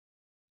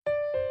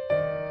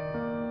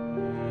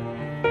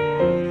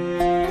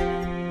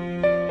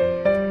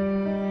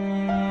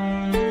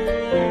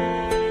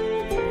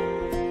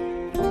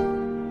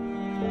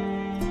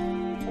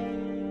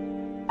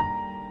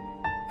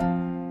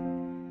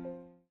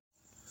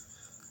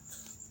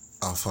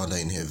Our Father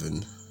in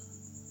heaven,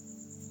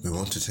 we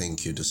want to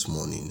thank you this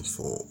morning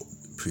for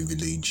the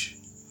privilege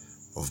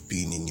of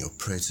being in your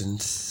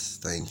presence.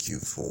 Thank you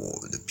for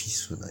the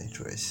peaceful night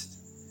rest.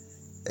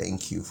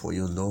 Thank you for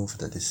your love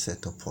that is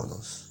set upon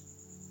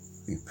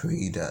us. We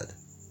pray that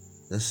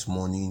this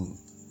morning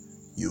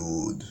you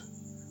would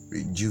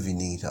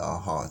rejuvenate our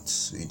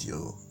hearts with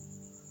your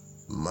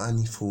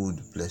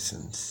manifold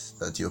blessings,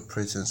 that your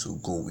presence will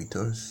go with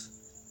us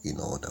in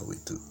all that we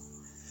do.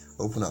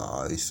 Open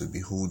our eyes to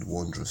behold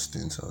wondrous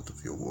things out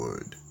of your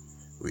word.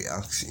 We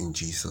ask in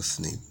Jesus'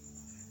 name.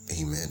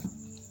 Amen.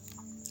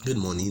 Good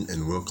morning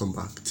and welcome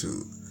back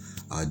to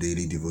our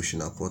daily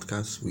devotional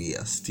podcast. We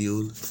are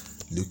still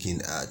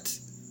looking at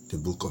the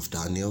book of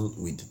Daniel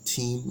with the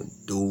theme,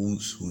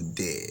 Those Who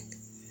Dare.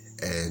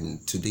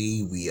 And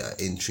today we are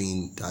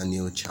entering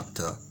Daniel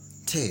chapter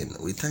 10.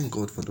 We thank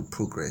God for the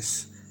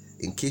progress.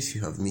 In case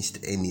you have missed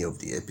any of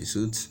the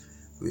episodes,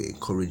 we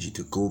encourage you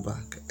to go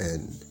back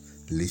and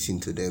listen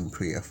to them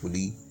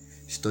prayerfully.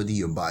 Study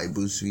your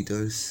Bibles with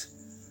us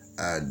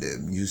and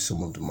use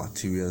some of the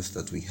materials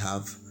that we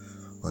have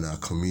on our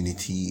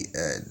community,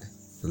 and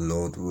the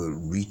Lord will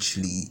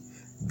richly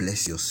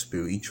bless your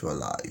spiritual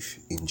life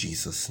in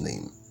Jesus'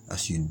 name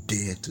as you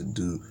dare to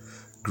do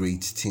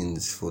great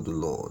things for the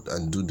Lord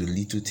and do the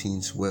little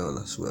things well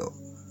as well.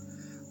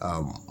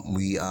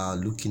 We are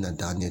looking at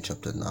Daniel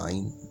chapter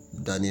 9,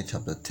 Daniel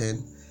chapter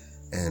 10,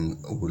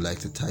 and I would like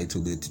to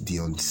title it The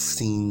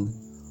Unseen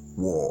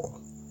War.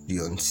 The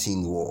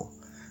Unseen War.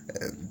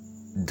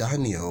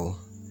 Daniel,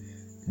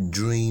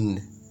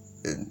 during,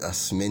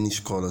 as many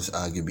scholars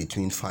argue,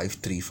 between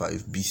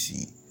 535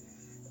 BC,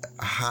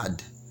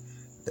 had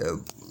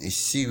a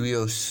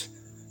serious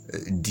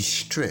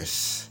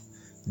distress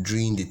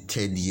during the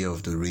third year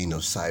of the reign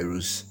of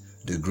Cyrus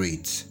the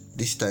Great.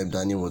 This time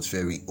Daniel was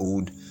very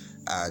old,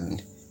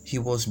 and he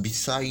was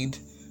beside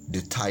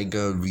the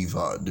Tiger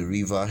River, the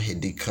river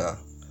Hedeka,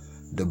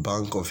 the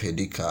bank of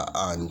Hedeka,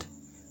 and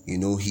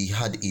he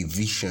had a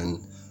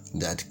vision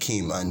that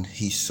came, and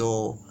he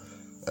saw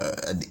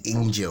an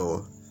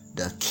angel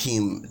that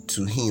came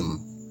to him.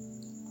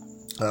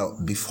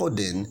 Before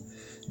then,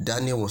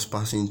 Daniel was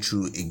passing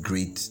through a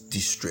great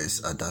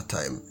distress at that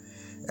time,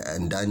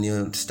 and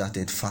Daniel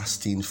started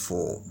fasting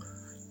for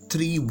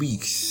 3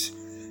 weeks.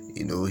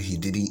 He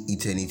didn't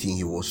eat anything.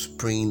 He was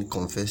praying,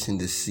 confessing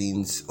the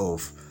sins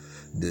of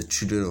the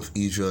children of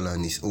Israel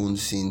and his own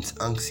sins,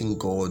 asking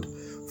God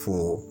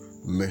for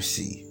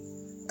mercy.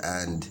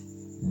 And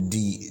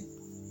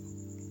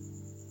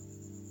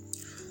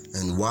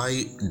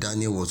why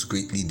Daniel was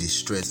greatly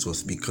distressed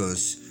was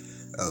because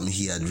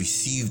he had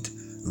received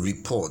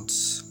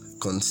reports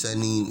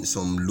concerning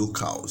some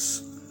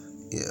locals,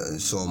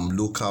 some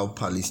local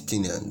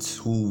Palestinians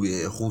who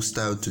were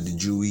hostile to the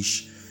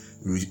Jewish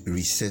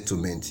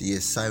resettlement.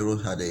 Yes,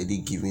 Cyrus had already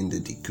given the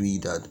decree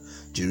that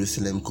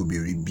Jerusalem could be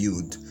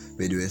rebuilt,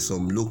 but there were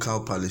some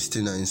local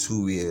Palestinians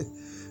who were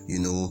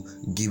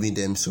giving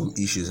them some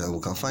issues, and we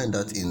can find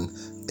that in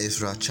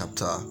Ezra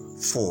chapter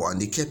 4.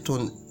 And they kept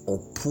on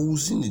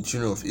opposing the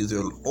children of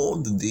Israel all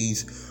the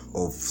days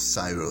of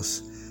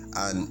Cyrus.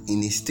 And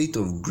in a state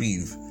of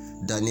grief,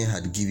 Daniel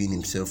had given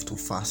himself to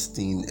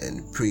fasting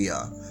and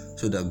prayer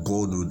so that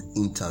God would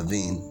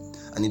intervene.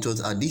 And it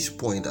was at this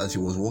point, as he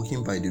was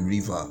walking by the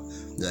river,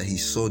 that he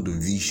saw the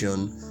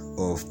vision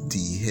of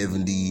the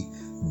heavenly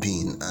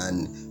being.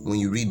 And when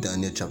you read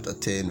Daniel chapter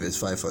 10 verse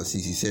 5 and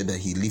 6, he said that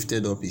he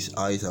lifted up his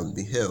eyes and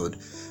beheld,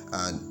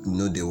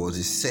 and there was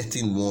a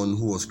certain one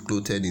who was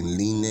clothed in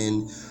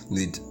linen,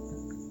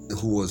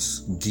 who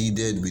was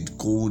girded with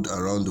gold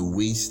around the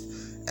waist,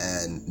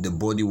 and the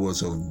body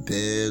was of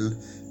beryl,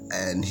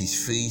 and his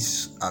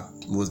face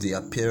was the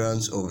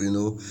appearance of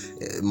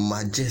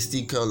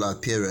majestical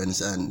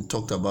appearance, and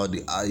talked about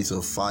the eyes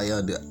of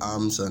fire, the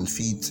arms and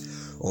feet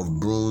of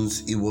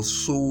bronze. It was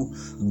so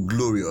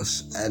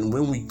glorious. And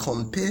when we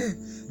compare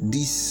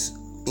this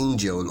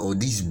angel or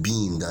this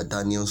being that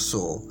Daniel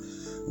saw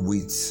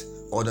with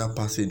other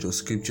passages of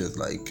scriptures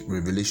like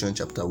Revelation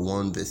chapter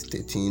 1 verse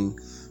 13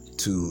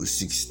 to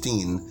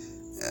 16,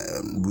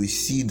 we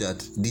see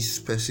that this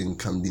person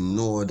can be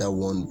no other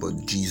one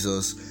but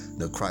Jesus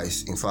the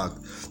Christ. In fact,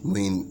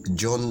 when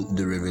John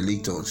the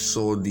Revelator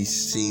saw this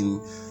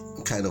same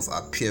kind of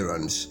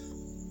appearance,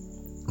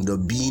 the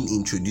being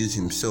introduced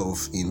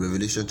himself in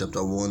Revelation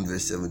chapter 1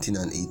 verse 17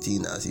 and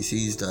 18, as he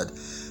says that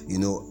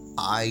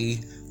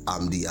I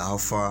am the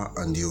Alpha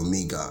and the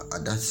Omega,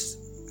 and that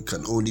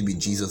can only be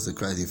Jesus the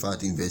Christ. In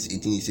fact, in verse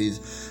 18 he says,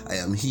 I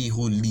am he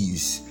who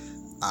lives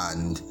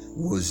and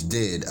was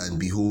dead, and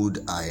behold,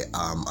 I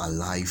am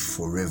alive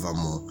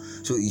forevermore.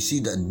 So you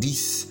see that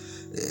this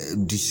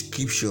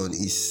description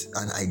is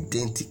an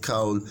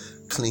identical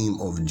claim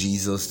of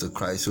Jesus the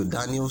Christ. So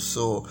Daniel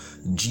saw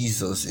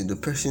Jesus in the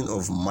person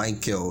of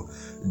Michael,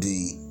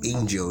 the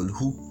angel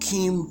who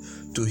came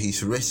to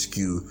his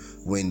rescue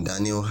when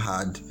Daniel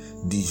had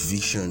this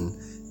vision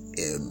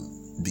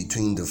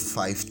between the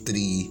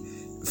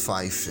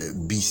 535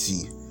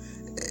 BC.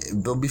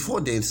 But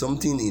before then,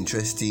 something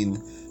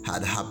interesting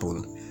had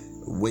happened.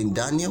 when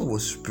Daniel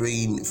was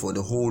praying for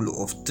the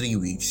whole of 3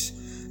 weeks,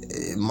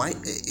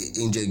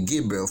 angel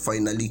Gabriel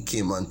finally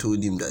came and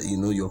told him that,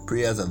 your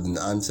prayers have been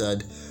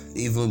answered.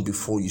 Even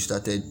before you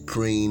started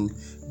praying,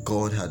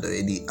 God had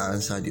already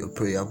answered your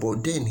prayer.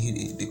 But then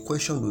the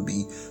question would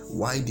be,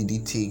 why did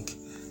it take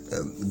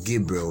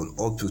Gabriel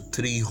up to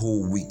 3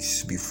 whole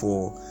weeks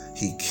before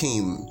he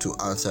came to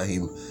answer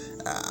him?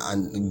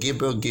 And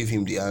Gabriel gave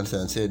him the answer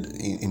and said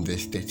in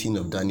verse 13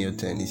 of Daniel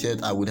 10, he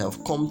said, I would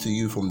have come to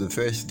you from the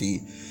first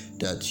day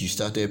that you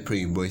started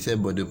praying. But he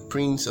said, but the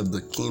prince of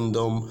the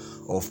kingdom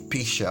of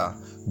Persia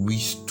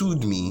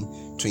withstood me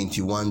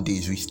 21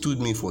 days, withstood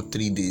me for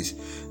 3 days.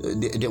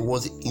 There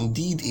was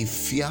indeed a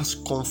fierce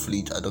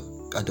conflict at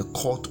the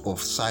court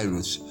of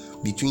Cyrus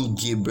between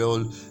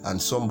Gabriel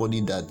and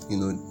somebody that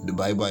the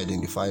Bible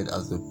identified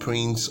as the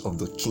prince of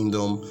the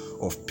kingdom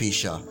of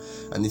Persia.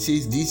 And it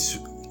says this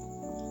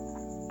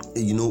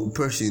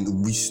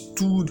person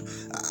withstood,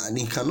 and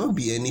it cannot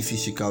be any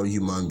physical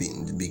human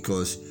being,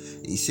 because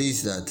it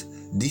says that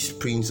this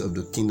prince of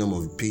the kingdom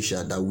of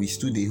Persia that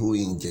withstood the whole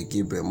angel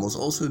Gabriel must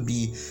also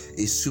be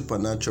a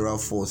supernatural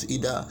force,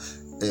 either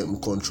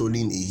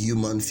controlling a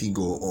human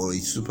figure or a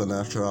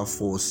supernatural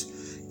force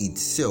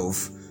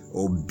itself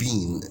or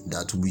being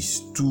that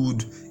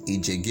withstood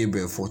angel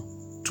Gabriel for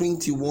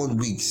 21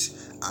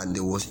 weeks. And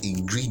there was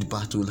a great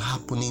battle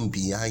happening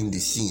behind the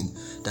scene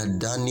that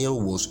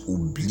Daniel was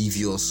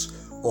oblivious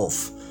of,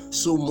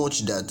 so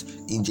much that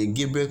angel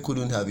Gabriel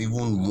couldn't have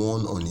even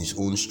won on his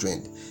own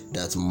strength,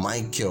 that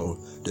Michael,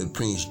 the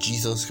prince,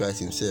 Jesus Christ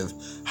himself,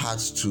 had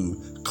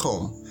to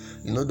come.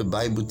 The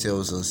Bible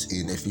tells us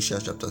in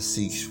Ephesians chapter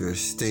 6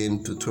 verse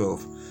 10 to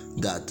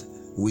 12 that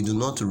we do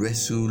not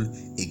wrestle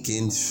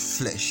against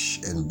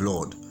flesh and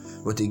blood,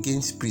 but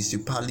against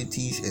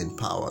principalities and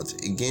powers,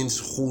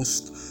 against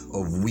hosts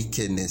of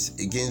wickedness,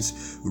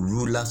 against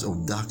rulers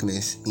of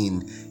darkness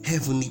in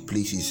heavenly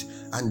places.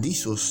 And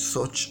this was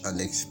such an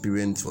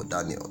experience for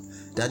Daniel.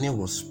 Daniel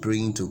was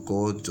praying to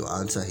God to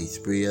answer his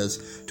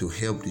prayers, to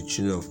help the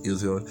children of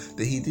Israel,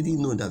 but he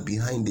didn't know that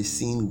behind the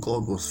scene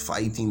God was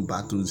fighting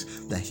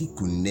battles that he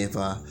could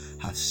never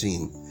have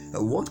seen.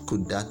 And what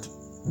could that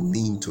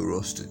mean to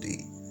us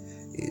today?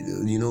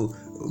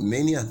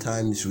 Many a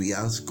times we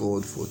ask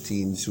God for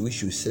things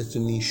which we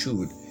certainly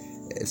should,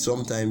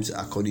 sometimes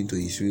according to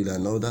his will,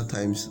 and other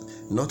times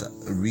not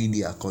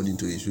really according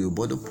to his will.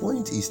 But the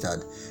point is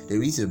that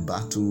there is a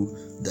battle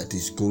that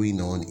is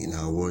going on in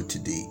our world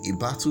today, a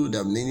battle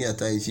that many a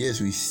times, yes,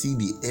 we see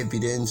the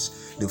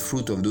evidence, the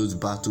fruit of those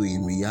battles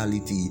in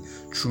reality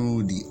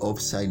through the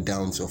upside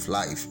downs of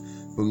life,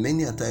 but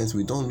many a times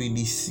we don't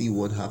really see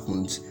what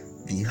happens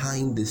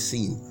behind the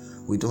scene.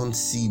 We don't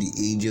see the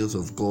angels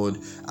of God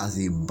as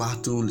a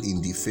battle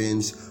in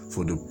defense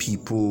for the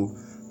people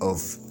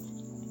of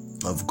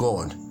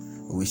God.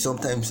 We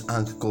sometimes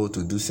ask God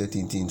to do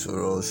certain things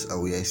for us,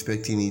 and we are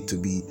expecting it to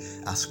be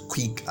as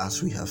quick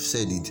as we have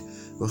said it.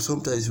 But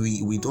sometimes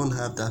we don't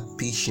have that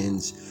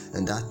patience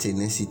and that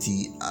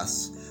tenacity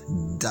as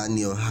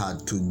Daniel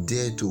had, to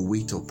dare to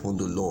wait upon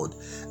the Lord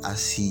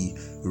as he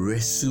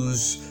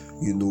wrestles,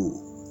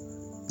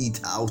 it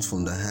out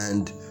from the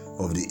hand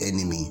of the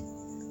enemy.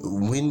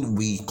 When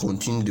we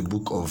continue the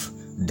book of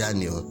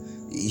Daniel,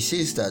 it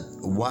says that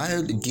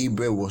while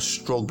Gabriel was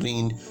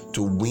struggling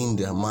to win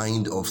the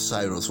mind of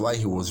Cyrus, while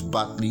he was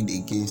battling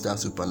against that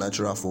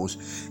supernatural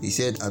force, he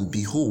said, and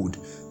behold,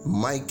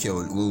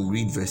 Michael, when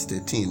we read verse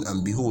 13,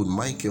 and behold,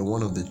 Michael,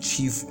 one of the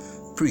chief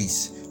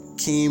priests,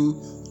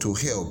 came to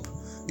help.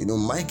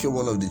 Michael,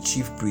 one of the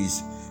chief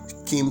priests,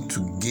 came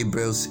to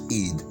Gabriel's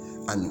aid.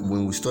 And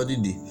when we study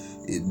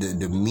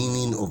the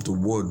meaning of the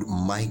word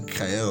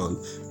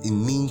Michael, it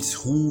means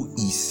who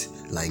is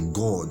like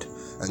God.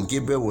 And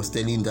Gabriel was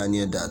telling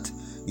Daniel that,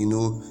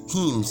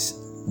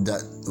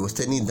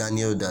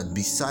 that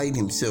beside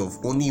himself,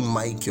 only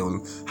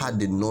Michael had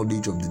the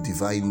knowledge of the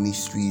divine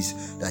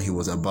mysteries that he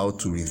was about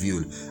to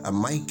reveal. And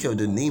Michael,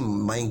 the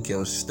name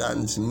Michael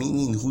stands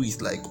meaning who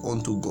is like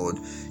unto God.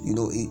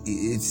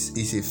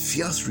 It's a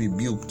fierce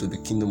rebuke to the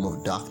kingdom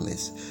of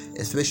darkness,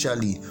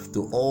 especially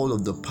to all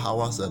of the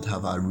powers that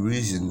have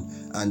arisen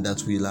and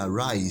that will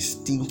arise,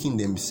 thinking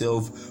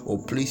themselves or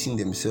placing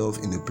themselves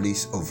in the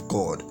place of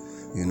God.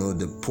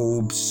 The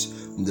popes,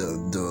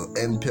 the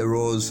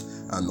emperors,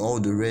 and all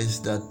the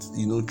rest that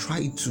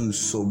try to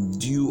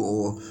subdue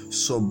or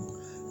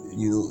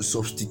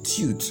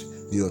substitute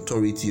the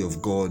authority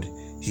of God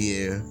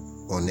here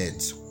on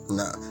earth.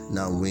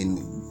 Now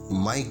when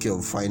Michael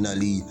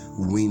finally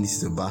wins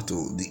the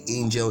battle, the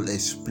angel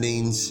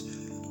explains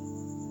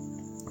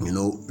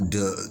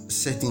the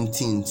certain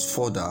things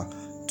further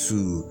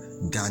to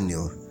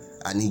Daniel,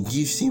 and he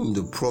gives him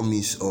the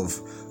promise of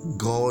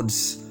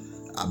God's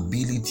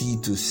ability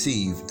to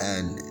save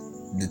and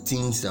the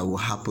things that will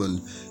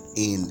happen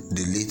in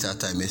the later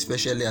time,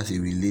 especially as it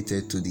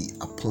related to the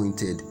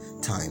appointed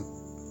time.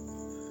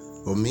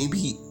 Or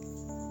maybe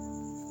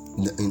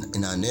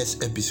in our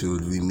next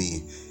episode we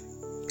may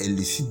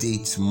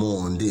elucidate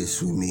more on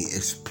this, we may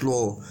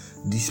explore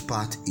this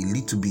part a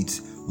little bit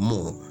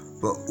more,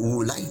 but we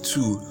would like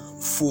to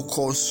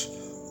focus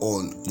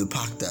on the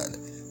fact that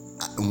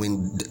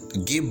when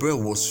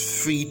Gabriel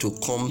was free to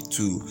come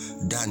to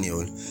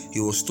Daniel, he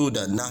was told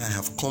that now I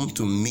have come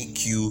to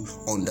make you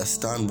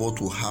understand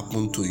what will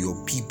happen to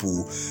your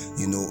people.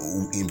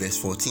 In verse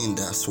 14,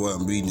 that's what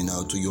I'm reading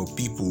now, to your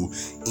people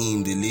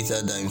in the later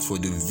times, for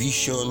the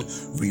vision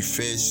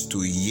refers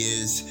to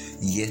years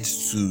yet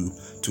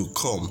to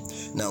come.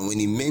 Now, when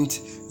he meant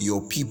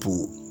your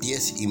people,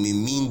 yes, it may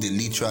mean the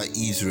literal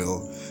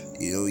Israel,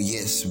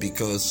 yes,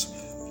 because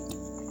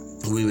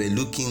we were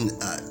looking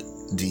at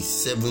the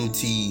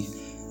 70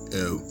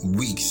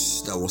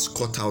 weeks that was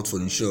cut out for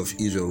the children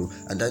of Israel,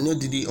 and Daniel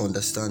didn't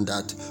understand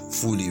that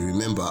fully,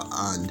 remember,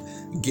 and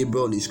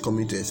Gabriel is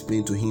coming to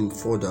explain to him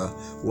further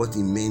what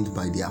he meant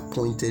by the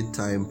appointed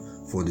time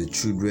for the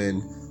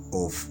children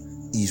of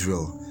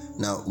Israel.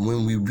 Now,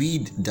 when we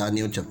read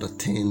Daniel chapter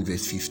 10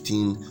 verse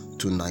 15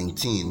 to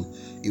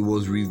 19, it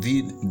was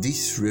revealed,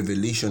 this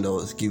revelation that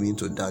was given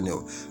to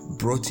Daniel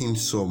brought him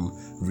some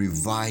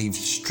revived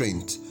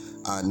strength,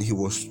 and he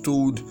was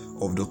told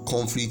of the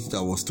conflict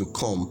that was to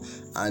come.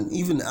 And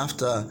even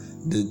after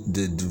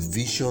the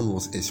vision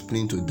was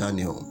explained to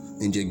Daniel,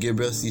 Angel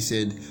Gabriel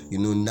said,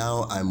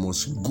 now I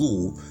must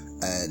go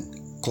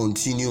and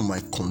continue my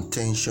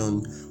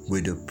contention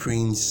with the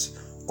prince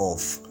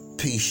of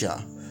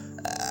Persia.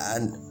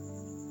 And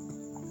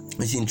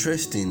it's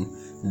interesting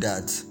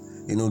that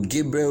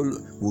Gabriel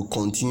will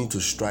continue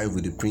to strive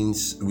with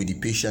the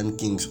Persian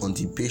kings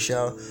until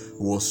Persia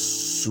was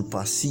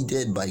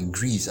superseded by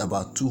Greece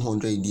about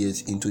 200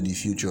 years into the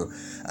future,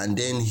 and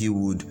then he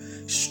would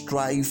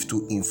strive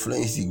to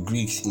influence the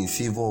Greeks in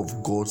favor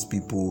of God's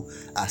people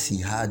as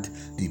he had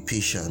the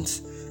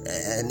Persians.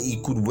 And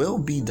it could well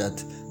be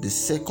that the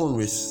second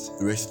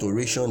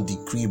restoration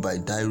decree by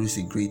Darius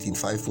the Great in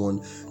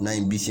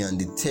 519 BC and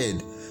the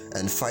third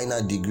and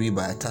final decree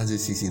by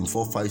Artaxerxes in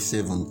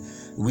 457,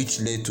 which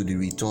led to the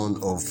return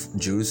of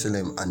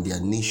Jerusalem and their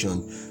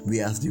nation,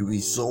 were as the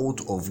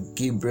result of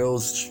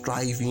Gabriel's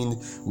striving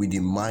with the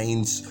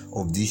minds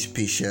of these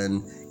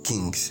Persian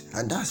kings.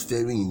 And that's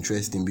very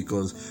interesting,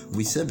 because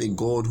we serve a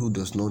God who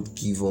does not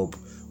give up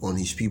on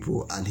his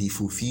people, and he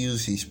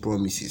fulfills his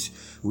promises.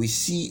 We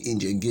see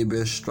Angel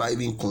Gabriel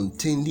striving,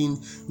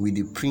 contending with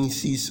the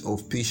princes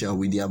of Persia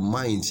with their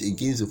minds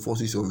against the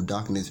forces of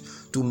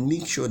darkness, to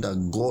make sure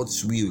that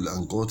God's will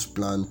and God's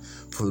plan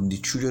for the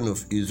children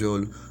of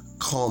Israel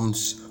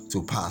comes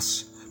to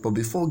pass. But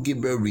before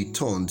Gabriel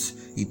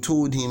returns, he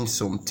told him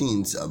some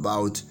things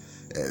about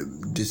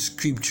the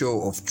scripture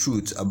of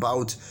truth,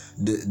 about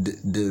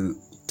the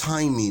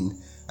timing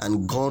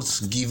and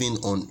God's giving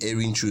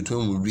unerring truth,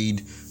 when we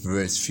read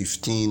verse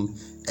 15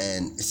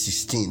 and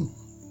 16.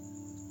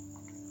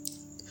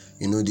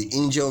 The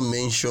angel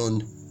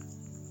mentioned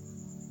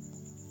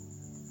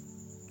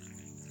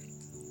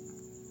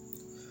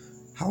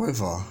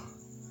however,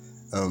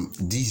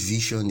 this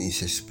vision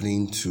is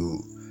explained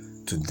to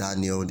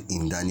Daniel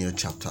in Daniel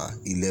chapter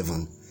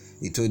 11.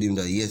 He told him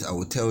that, yes, I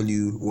will tell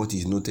you what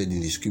is noted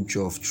in the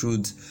scripture of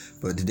truth,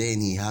 but then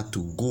he had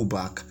to go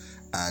back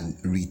and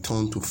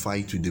return to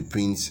fight with the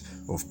prince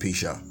of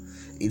Persia.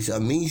 It's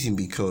amazing,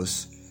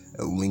 because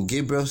when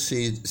Gabriel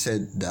said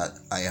that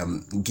I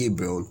am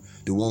Gabriel,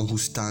 the one who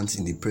stands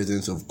in the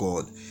presence of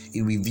God,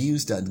 it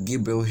reveals that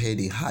Gabriel held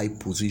a high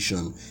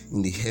position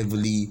in the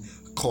heavenly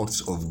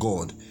courts of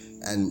God.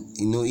 And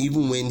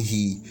even when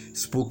he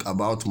spoke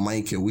about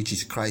Michael, which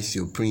is Christ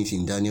your prince,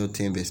 in Daniel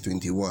 10 verse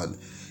 21,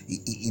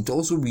 it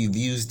also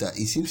reveals that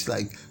it seems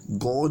like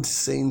God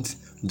sent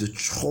the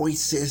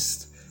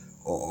choicest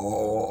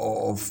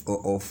of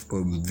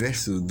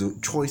vessels, the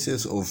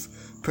choices of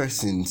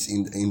persons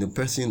in the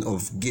person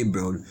of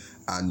Gabriel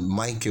and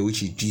Michael,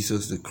 which is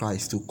Jesus the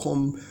Christ, to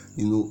come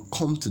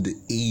to the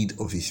aid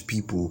of his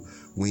people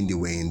when they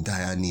were in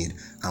dire need,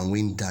 and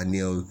when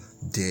Daniel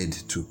dared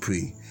to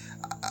pray.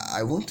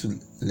 I want to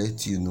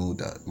let you know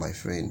that, my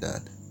friend,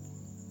 that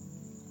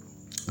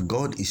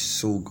God is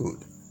so good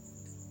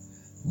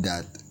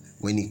that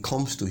when it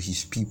comes to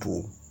his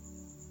people,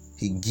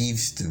 he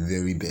gives the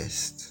very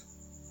best.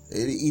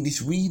 It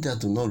is we that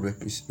do not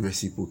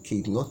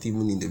reciprocate, not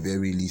even in the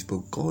very least,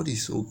 but God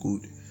is so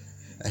good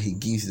that he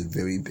gives the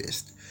very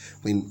best.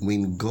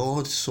 When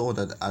God saw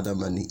that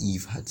Adam and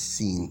Eve had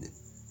sinned,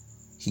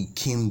 he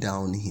came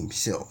down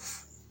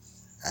himself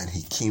and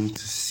he came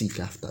to seek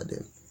after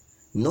them,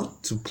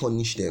 not to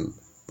punish them,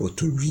 but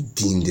to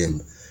redeem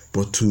them,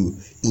 but to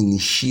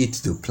initiate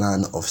the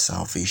plan of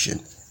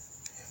salvation.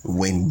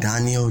 When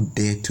Daniel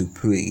dared to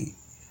pray,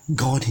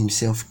 God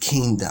himself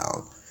came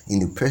down in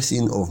the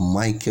person of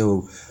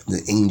Michael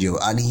the angel,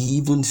 and he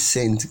even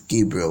sent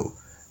Gabriel,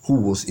 who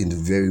was in the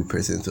very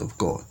presence of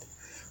God.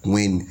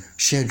 When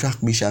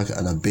Shadrach, Meshach,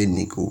 and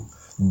Abednego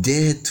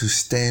dared to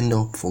stand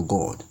up for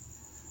God,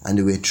 and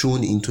they were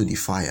thrown into the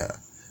fire,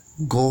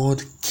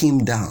 God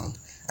came down,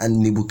 and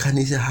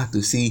Nebuchadnezzar had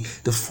to say,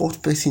 the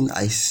fourth person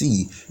I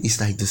see is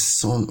like the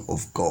Son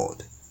of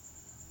God.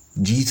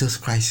 Jesus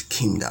Christ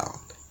came down.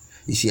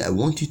 You see, I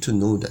want you to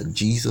know that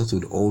Jesus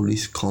would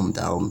always come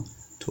down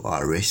to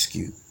our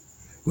rescue.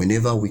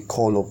 Whenever we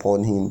call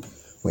upon him,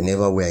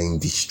 Whenever we are in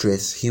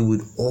distress, he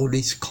would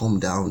always come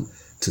down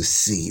to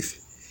save.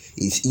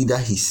 It's either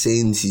he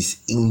sends his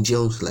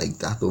angels like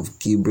that of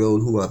Gabriel,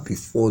 who are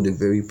before the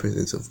very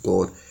presence of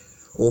God,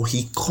 or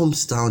he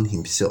comes down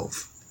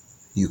himself.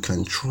 You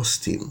can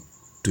trust him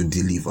to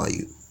deliver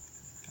you.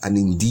 And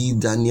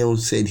indeed, Daniel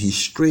said his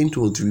strength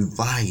was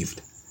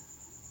revived.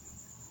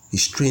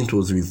 His strength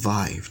was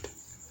revived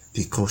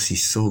because he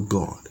saw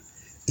God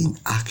in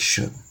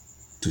action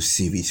to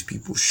save his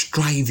people,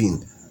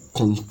 striving,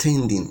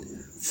 contending,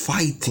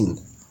 fighting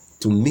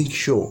to make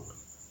sure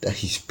that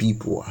his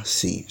people are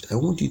saved. I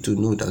want you to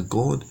know that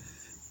God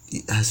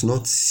has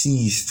not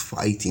ceased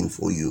fighting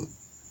for you.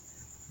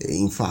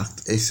 In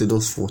fact,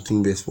 Exodus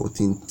 14 verse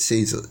 14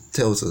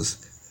 tells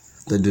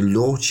us that the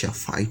Lord shall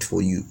fight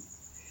for you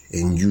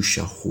and you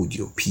shall hold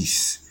your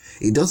peace.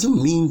 It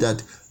doesn't mean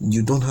that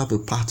you don't have a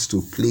part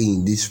to play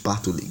in this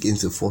battle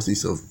against the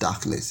forces of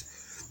darkness.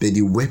 But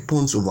the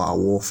weapons of our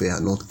warfare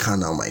are not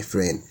carnal, my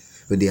friend,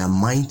 but they are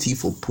mighty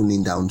for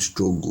pulling down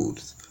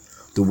strongholds.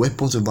 The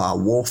weapons of our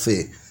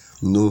warfare,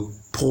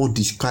 Paul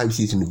describes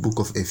it in the book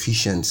of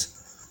Ephesians,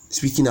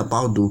 speaking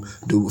about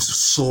the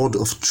sword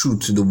of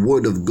truth, the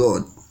word of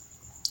God,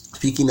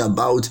 speaking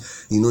about,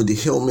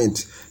 the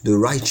helmet, the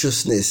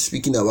righteousness,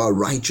 speaking about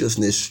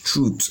righteousness,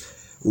 truth,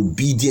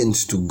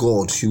 obedience to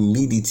God,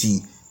 humility,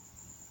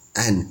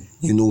 and,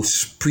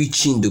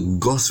 preaching the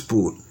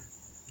gospel.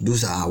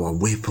 Those are our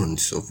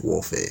weapons of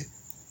warfare.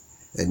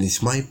 And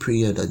it's my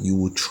prayer that you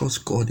will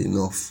trust God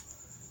enough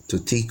to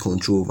take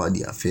control over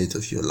the affairs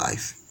of your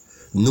life,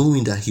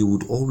 knowing that he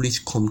would always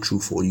come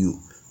through for you.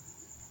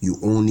 You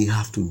only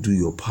have to do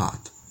your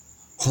part.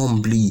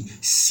 Humbly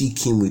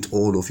seek him with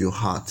all of your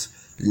heart.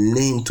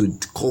 Learn to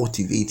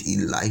cultivate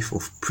a life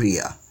of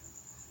prayer.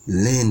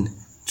 Learn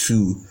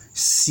to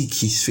seek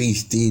his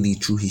face daily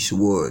through his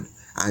word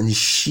and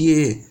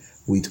share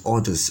with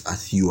others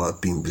as you have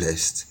been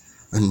blessed.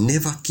 And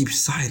never keep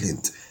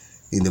silent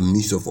in the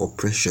midst of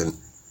oppression,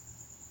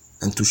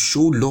 and to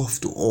show love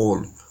to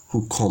all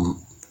who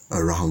come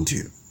around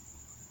you.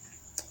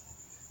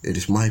 It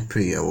is my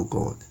prayer, O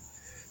God,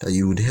 that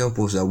you would help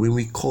us, that when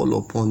we call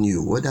upon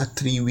you, whether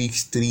 3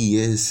 weeks, 3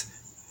 years,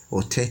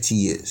 or 30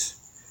 years,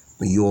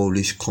 may you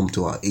always come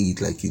to our aid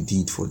like you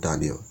did for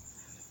Daniel.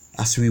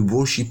 As we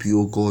worship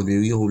you, O God, may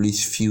we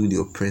always feel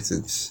your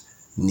presence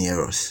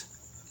near us.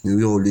 May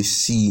we always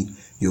see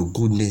your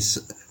goodness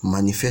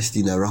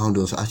manifesting around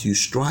us as you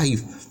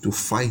strive to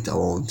fight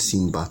our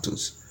unseen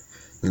battles.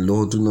 And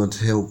Lord, do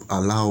not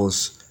allow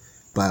us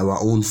by our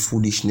own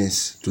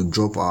foolishness to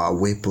drop our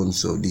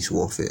weapons of this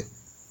warfare,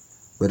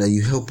 but that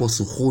you help us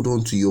to hold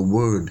on to your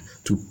word,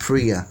 to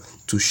prayer,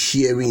 to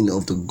sharing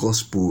of the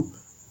gospel.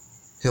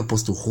 Help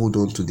us to hold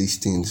on to these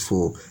things,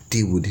 for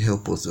they would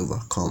help us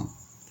overcome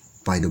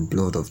by the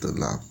blood of the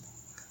Lamb.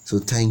 So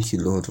thank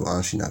you, Lord, for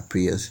answering our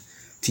prayers.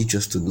 Teach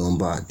us to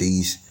number our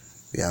days.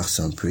 We ask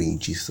and pray in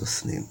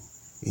Jesus' name.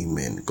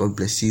 Amen. God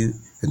bless you,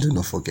 and do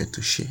not forget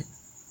to share.